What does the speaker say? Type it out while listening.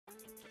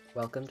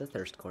Welcome to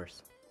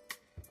ThirstCourse.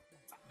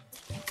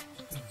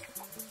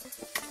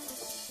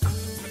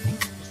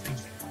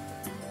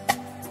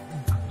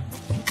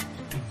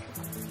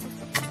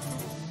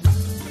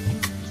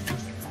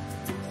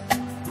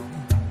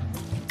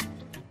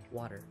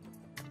 Water.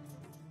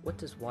 What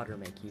does water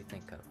make you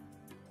think of?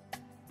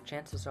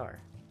 Chances are,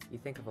 you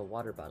think of a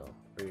water bottle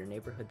or your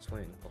neighborhood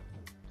swimming pool.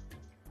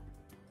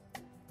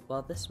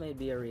 While this may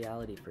be a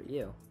reality for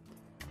you,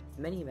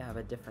 many may have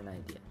a different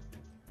idea.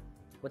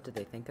 What do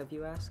they think of,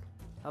 you ask?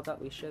 How about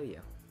we show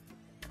you?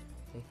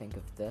 They think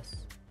of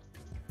this.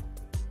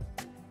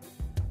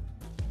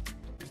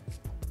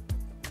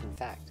 In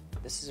fact,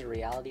 this is a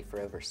reality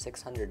for over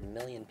 600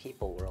 million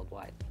people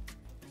worldwide.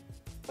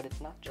 But it's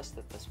not just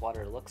that this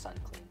water looks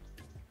unclean.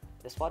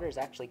 This water is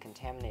actually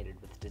contaminated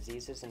with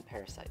diseases and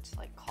parasites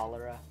like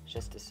cholera,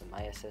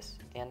 schistosomiasis,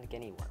 and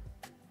guinea worm.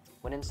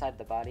 When inside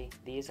the body,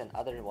 these and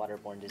other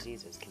waterborne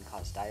diseases can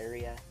cause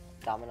diarrhea,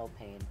 abdominal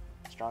pain,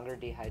 stronger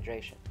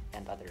dehydration,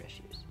 and other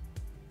issues.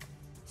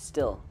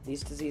 Still,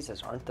 these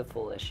diseases aren't the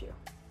full issue.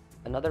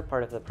 Another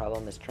part of the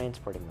problem is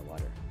transporting the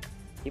water.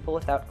 People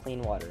without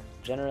clean water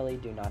generally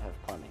do not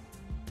have plumbing.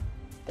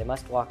 They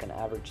must walk an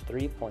average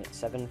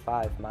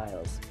 3.75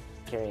 miles,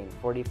 carrying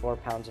 44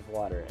 pounds of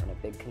water in a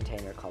big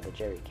container called a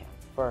jerry can.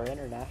 For our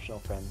international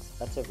friends,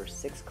 that's over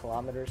 6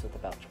 kilometers with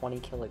about 20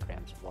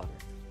 kilograms of water.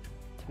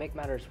 To make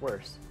matters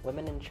worse,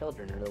 women and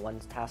children are the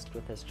ones tasked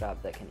with this job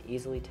that can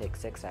easily take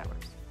 6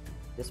 hours.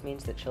 This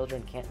means that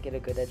children can't get a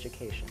good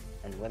education,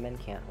 and women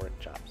can't work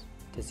jobs.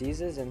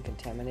 Diseases in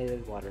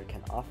contaminated water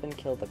can often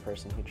kill the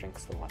person who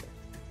drinks the water.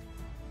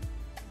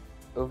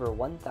 Over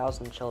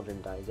 1,000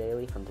 children die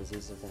daily from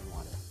diseases in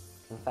water.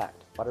 In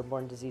fact,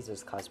 waterborne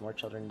diseases cause more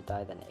children to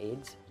die than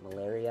AIDS,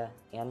 malaria,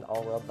 and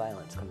all-world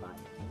violence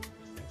combined.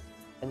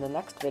 In the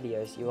next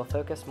videos, you will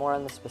focus more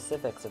on the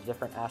specifics of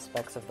different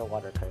aspects of the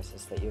water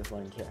crisis that you've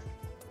learned here.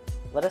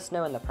 Let us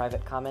know in the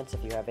private comments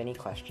if you have any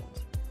questions.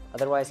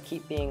 Otherwise,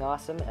 keep being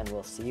awesome, and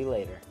we'll see you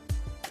later.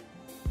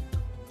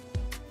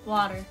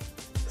 Water.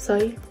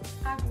 Soy.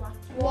 Agua.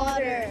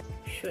 Water.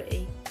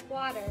 Shui.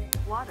 Water.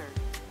 Water.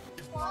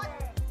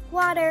 Water.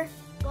 Water.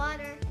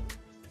 Water.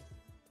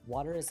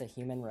 Water is a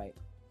human right.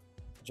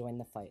 Join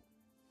the fight.